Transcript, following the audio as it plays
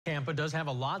Tampa does have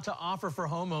a lot to offer for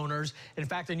homeowners. In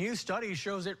fact, a new study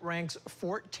shows it ranks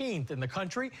 14th in the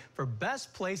country for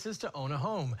best places to own a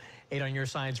home. 8 on Your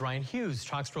Side's Ryan Hughes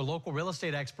talks to a local real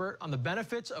estate expert on the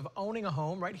benefits of owning a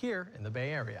home right here in the Bay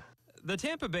Area. The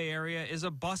Tampa Bay Area is a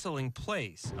bustling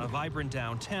place, a vibrant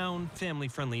downtown,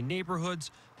 family-friendly neighborhoods,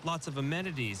 lots of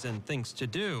amenities and things to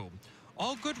do.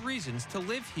 All good reasons to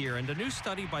live here, and a new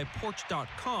study by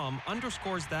Porch.com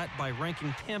underscores that by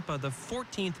ranking Tampa the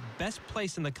 14th best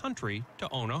place in the country to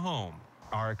own a home.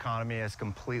 Our economy has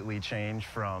completely changed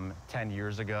from 10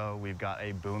 years ago. We've got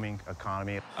a booming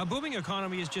economy. A booming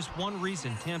economy is just one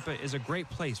reason Tampa is a great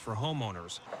place for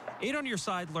homeowners. 8 on Your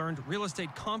Side learned real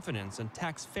estate confidence and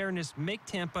tax fairness make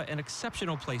Tampa an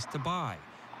exceptional place to buy.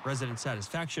 Resident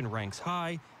satisfaction ranks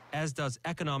high, as does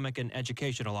economic and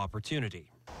educational opportunity.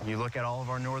 You look at all of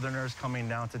our northerners coming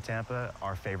down to Tampa,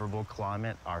 our favorable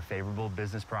climate, our favorable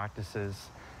business practices.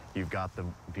 You've got the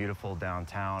beautiful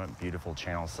downtown, beautiful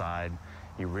channel side.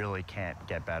 You really can't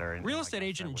get better. Real estate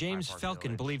agent James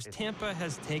Felkin believes Tampa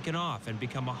has taken off and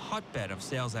become a hotbed of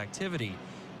sales activity.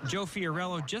 Joe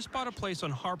Fiorello just bought a place on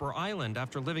Harbor Island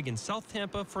after living in South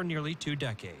Tampa for nearly 2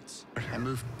 decades. I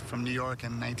moved from New York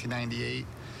in 1998,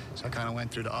 so I kind of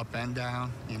went through the up and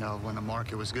down, you know, when the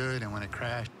market was good and when it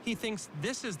crashed. He thinks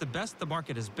this is the best the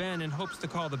market has been and hopes to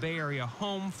call the Bay Area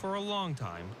home for a long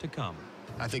time to come.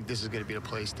 I think this is going to be the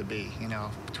place to be, you know,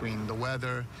 between the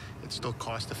weather, it's still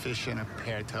cost efficient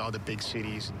compared to other big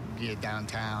cities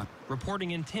downtown.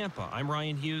 Reporting in Tampa, I'm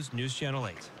Ryan Hughes, NewsChannel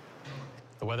 8.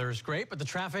 The weather is great, but the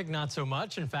traffic not so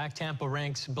much. In fact, Tampa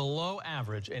ranks below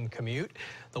average in commute.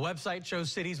 The website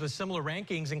shows cities with similar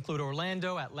rankings include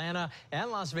Orlando, Atlanta, and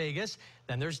Las Vegas.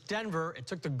 Then there's Denver. It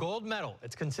took the gold medal.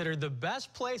 It's considered the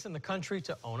best place in the country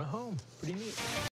to own a home. Pretty neat.